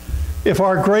 if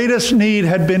our greatest need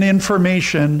had been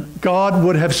information, God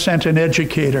would have sent an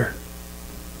educator.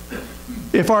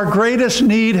 If our greatest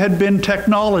need had been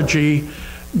technology,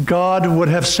 God would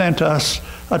have sent us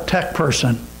a tech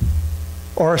person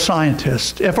or a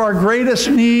scientist. If our greatest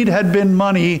need had been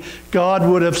money, God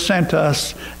would have sent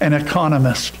us an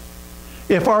economist.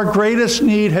 If our greatest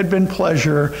need had been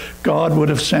pleasure, God would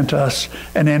have sent us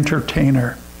an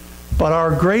entertainer. But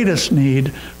our greatest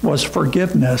need was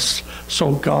forgiveness,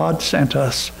 so God sent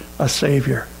us a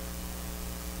Savior.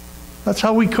 That's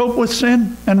how we cope with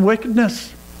sin and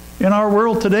wickedness in our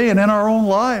world today and in our own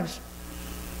lives.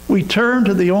 We turn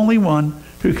to the only one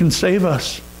who can save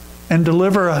us and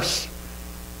deliver us.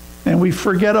 And we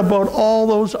forget about all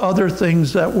those other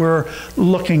things that we're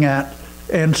looking at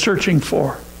and searching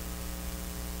for.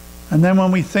 And then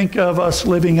when we think of us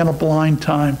living in a blind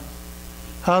time,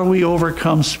 how do we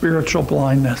overcome spiritual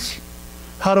blindness?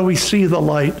 How do we see the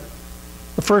light?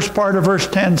 The first part of verse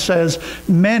 10 says,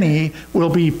 many will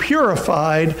be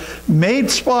purified,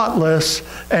 made spotless,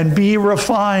 and be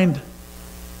refined.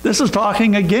 This is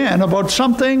talking again about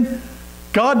something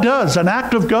God does, an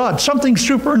act of God, something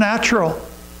supernatural.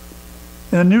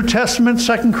 In the New Testament,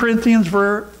 2 Corinthians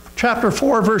chapter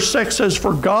 4, verse 6 says,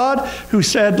 "For God, who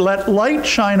said, 'Let light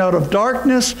shine out of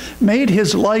darkness,' made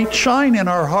his light shine in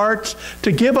our hearts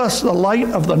to give us the light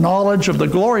of the knowledge of the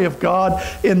glory of God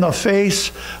in the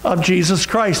face of Jesus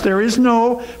Christ." There is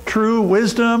no true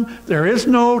wisdom. There is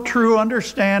no true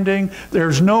understanding.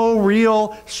 There's no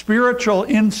real spiritual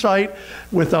insight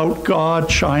without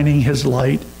God shining his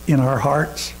light in our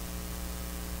hearts.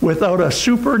 Without a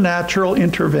supernatural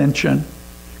intervention,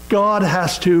 God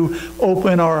has to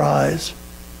open our eyes.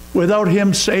 Without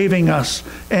him saving us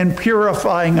and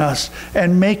purifying us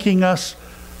and making us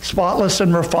spotless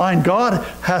and refined, God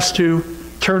has to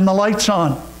turn the lights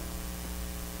on.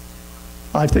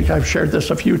 I think I've shared this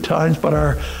a few times, but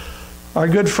our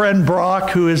good friend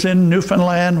Brock, who is in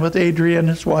Newfoundland with Adrian,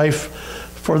 his wife,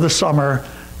 for the summer,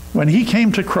 when he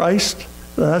came to Christ,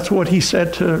 that's what he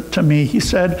said to me. He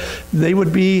said they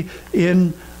would be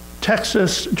in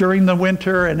Texas during the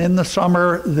winter, and in the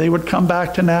summer they would come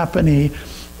back to Napanee,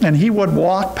 and he would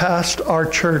walk past our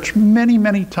church many,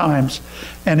 many times,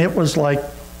 and it was like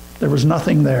there was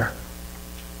nothing there.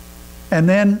 And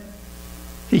then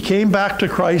he came back to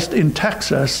Christ in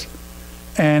Texas,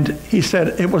 and he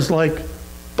said it was like,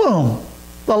 boom,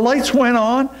 the lights went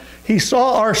on. He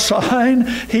saw our sign.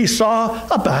 He saw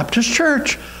a Baptist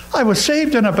church. I was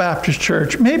saved in a Baptist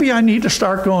church. Maybe I need to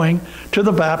start going to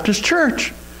the Baptist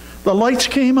church. The lights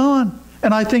came on.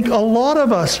 And I think a lot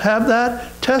of us have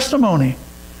that testimony.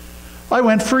 I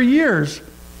went for years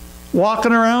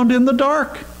walking around in the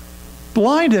dark,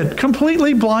 blinded,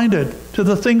 completely blinded to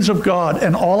the things of God.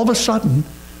 And all of a sudden,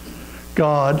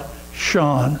 God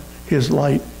shone his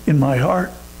light in my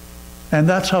heart. And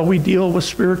that's how we deal with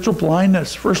spiritual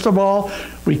blindness. First of all,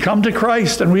 we come to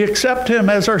Christ and we accept him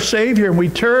as our Savior, and we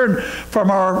turn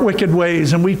from our wicked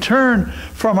ways, and we turn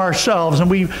from ourselves, and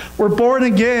we're born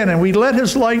again, and we let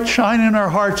his light shine in our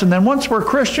hearts. And then once we're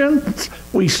Christians,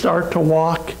 we start to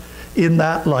walk in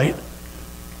that light.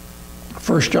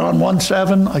 1 John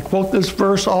 1:7, I quote this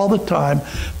verse all the time,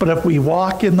 "But if we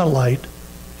walk in the light,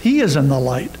 he is in the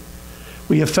light.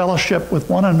 We have fellowship with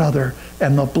one another,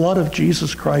 and the blood of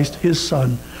Jesus Christ, his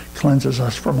Son, cleanses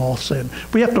us from all sin."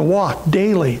 We have to walk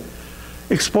daily,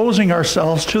 exposing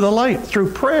ourselves to the light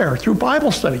through prayer, through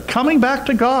Bible study, coming back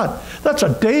to God. That's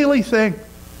a daily thing.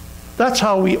 That's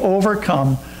how we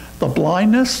overcome the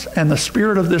blindness and the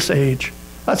spirit of this age.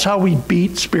 That's how we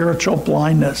beat spiritual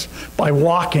blindness, by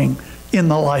walking in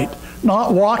the light,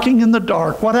 not walking in the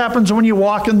dark. What happens when you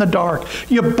walk in the dark?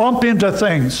 You bump into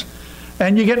things,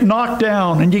 and you get knocked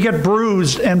down, and you get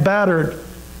bruised and battered.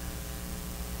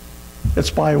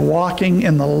 It's by walking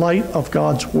in the light of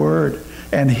God's Word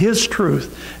and his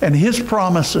truth and his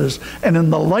promises, and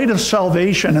in the light of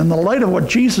salvation, and the light of what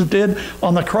Jesus did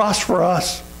on the cross for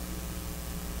us.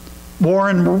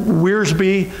 Warren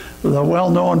Wiersbe, the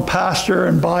well-known pastor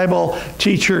and Bible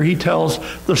teacher, he tells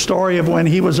the story of when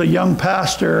he was a young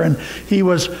pastor, and he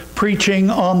was preaching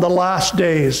on the last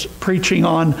days, preaching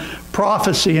on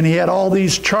prophecy, and he had all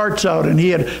these charts out, and he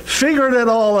had figured it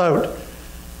all out.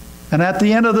 And at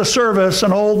the end of the service,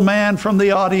 an old man from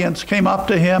the audience came up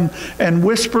to him and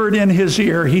whispered in his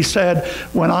ear. He said,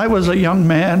 "When I was a young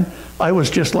man, I was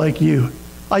just like you.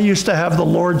 I used to have the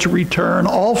Lord's return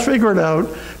all figured out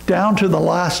down to the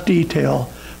last detail.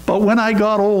 But when I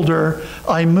got older,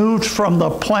 I moved from the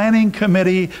planning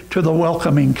committee to the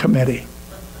welcoming committee."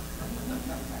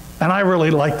 And I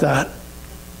really like that.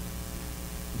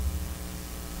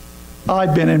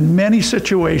 I've been in many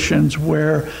situations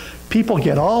where people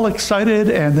get all excited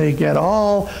and they get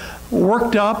all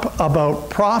worked up about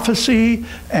prophecy,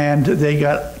 and they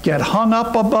get hung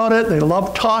up about it. They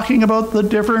love talking about the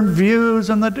different views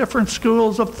and the different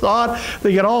schools of thought.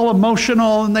 They get all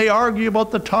emotional, and they argue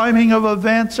about the timing of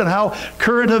events and how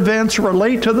current events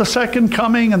relate to the second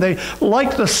coming, and they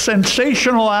like the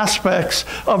sensational aspects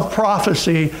of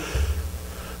prophecy,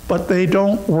 but they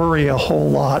don't worry a whole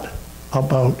lot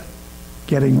about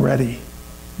getting ready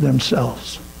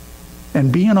themselves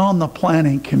and being on the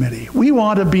planning committee. We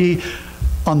want to be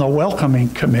on the welcoming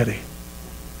committee.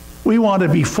 We want to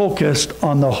be focused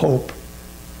on the hope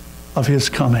of his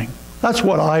coming. That's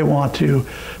what I want to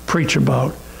preach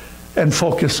about and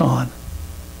focus on.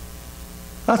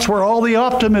 That's where all the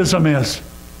optimism is,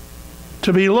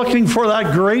 to be looking for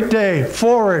that great day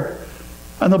forward.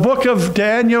 And the book of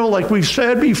Daniel, like we've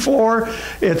said before,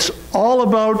 it's all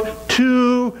about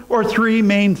 2 or 3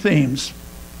 main themes.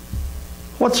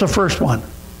 What's the first one?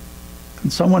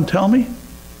 Can someone tell me?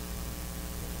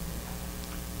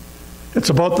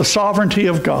 It's about the sovereignty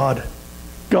of God.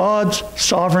 God's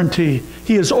sovereignty.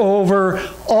 He is over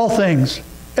all things.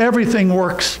 Everything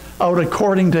works out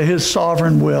according to his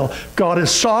sovereign will. God is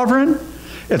sovereign.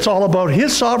 It's all about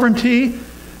his sovereignty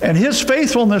and his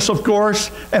faithfulness, of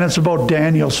course, and it's about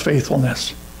Daniel's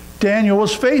faithfulness. Daniel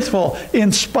was faithful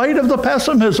in spite of the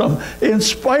pessimism, in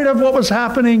spite of what was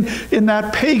happening in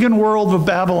that pagan world of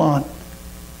Babylon.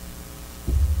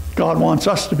 God wants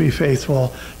us to be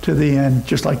faithful to the end,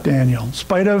 just like Daniel. In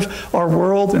spite of our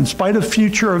world, in spite of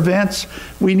future events,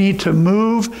 we need to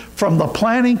move from the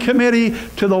planning committee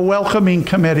to the welcoming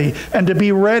committee and to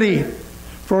be ready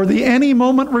for the any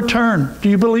moment return. Do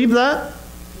you believe that?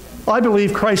 I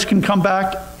believe Christ can come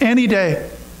back any day.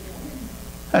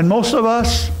 And most of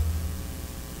us,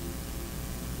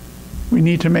 we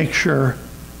need to make sure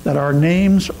that our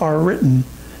names are written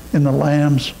in the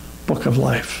Lamb's Book of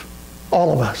Life.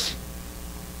 All of us.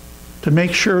 To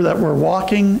make sure that we're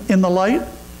walking in the light,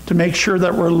 to make sure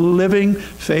that we're living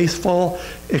faithful,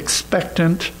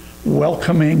 expectant,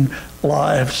 welcoming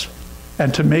lives,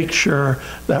 and to make sure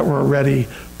that we're ready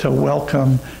to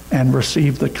welcome and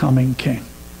receive the coming King.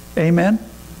 Amen?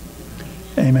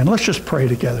 Amen. Let's just pray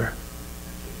together.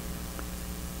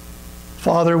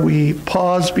 Father, we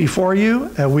pause before you,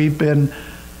 and we've been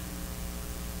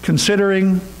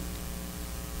considering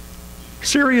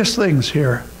serious things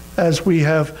here as we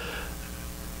have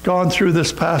gone through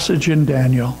this passage in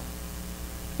Daniel.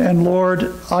 And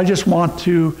Lord, I just want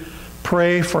to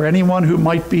pray for anyone who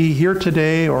might be here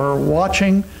today or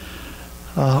watching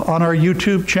on our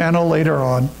YouTube channel later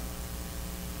on.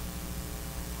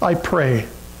 I pray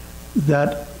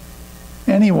that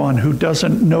anyone who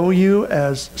doesn't know you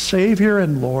as Savior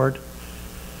and Lord,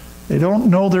 they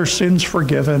don't know their sins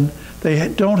forgiven, they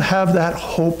don't have that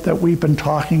hope that we've been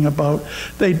talking about,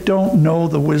 they don't know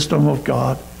the wisdom of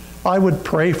God. I would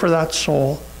pray for that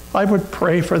soul. I would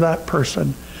pray for that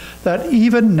person, that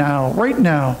even now, right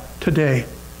now, today,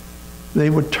 they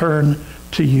would turn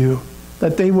to you,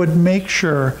 that they would make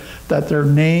sure that their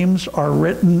names are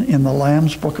written in the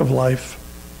Lamb's Book of Life,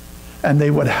 and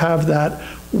they would have that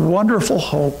wonderful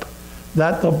hope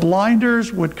that the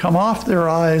blinders would come off their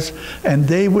eyes and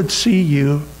they would see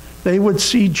you, they would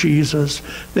see Jesus,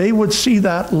 they would see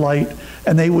that light,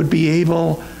 and they would be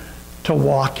able to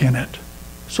walk in it.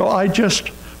 So I just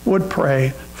would pray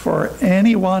for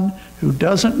anyone who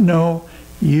doesn't know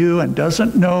you and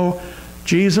doesn't know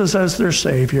Jesus as their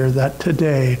Savior, that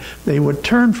today they would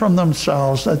turn from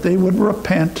themselves, that they would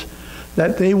repent,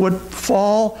 that they would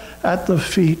fall at the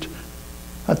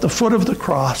foot of the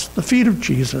cross, the feet of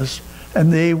Jesus,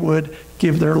 and they would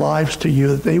give their lives to you,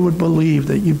 that they would believe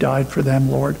that you died for them,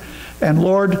 Lord. And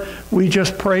Lord, we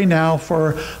just pray now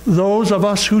for those of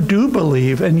us who do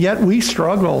believe, and yet we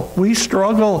struggle. We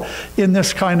struggle in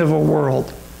this kind of a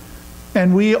world.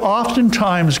 And we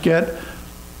oftentimes get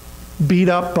beat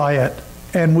up by it,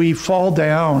 and we fall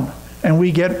down, and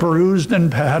we get bruised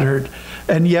and battered.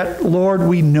 And yet, Lord,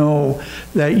 we know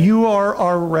that you are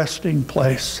our resting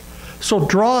place. So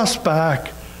draw us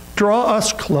back, draw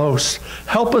us close,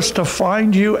 help us to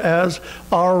find you as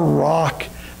our rock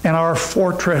and our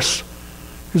fortress,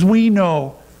 because we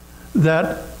know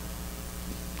that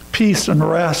peace and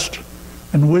rest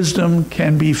and wisdom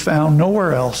can be found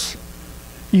nowhere else.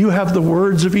 You have the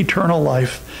words of eternal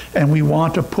life, and we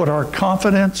want to put our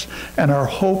confidence and our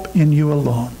hope in you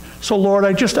alone. So Lord,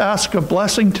 I just ask a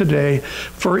blessing today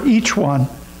for each one.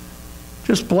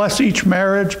 Just bless each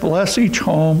marriage, bless each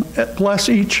home, bless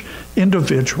each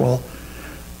individual.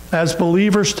 As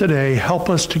believers today, help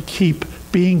us to keep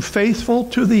being faithful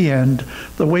to the end,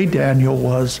 the way Daniel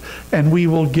was, and we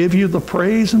will give you the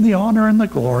praise and the honor and the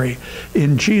glory.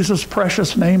 In Jesus'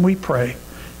 precious name we pray.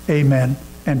 Amen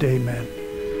and amen.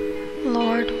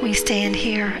 Lord, we stand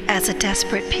here as a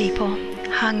desperate people,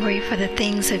 hungry for the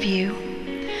things of you.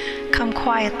 Come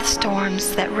quiet the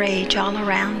storms that rage all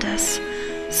around us,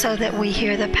 so that we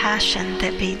hear the passion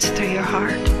that beats through your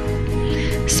heart.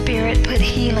 Spirit, put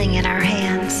healing in our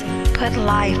hands, put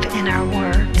life in our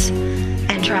words,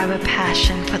 and drive a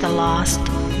passion for the lost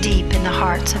deep in the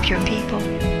hearts of your people.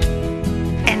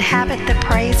 Inhabit the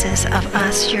praises of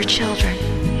us, your children.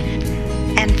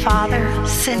 And Father,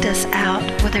 send us out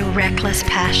with a reckless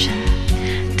passion.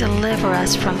 Deliver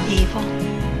us from evil,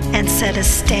 and set a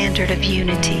standard of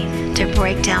unity to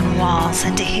break down walls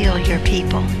and to heal your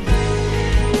people.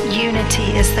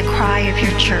 Unity is the cry of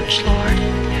your church, Lord.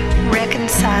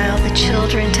 Reconcile the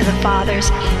children to the fathers,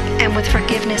 and with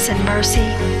forgiveness and mercy,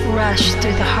 rush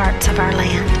through the hearts of our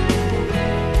land.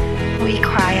 We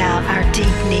cry out our deep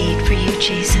need for you,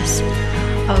 Jesus.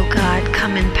 Oh God,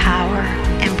 come in power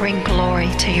and bring glory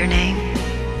to your name.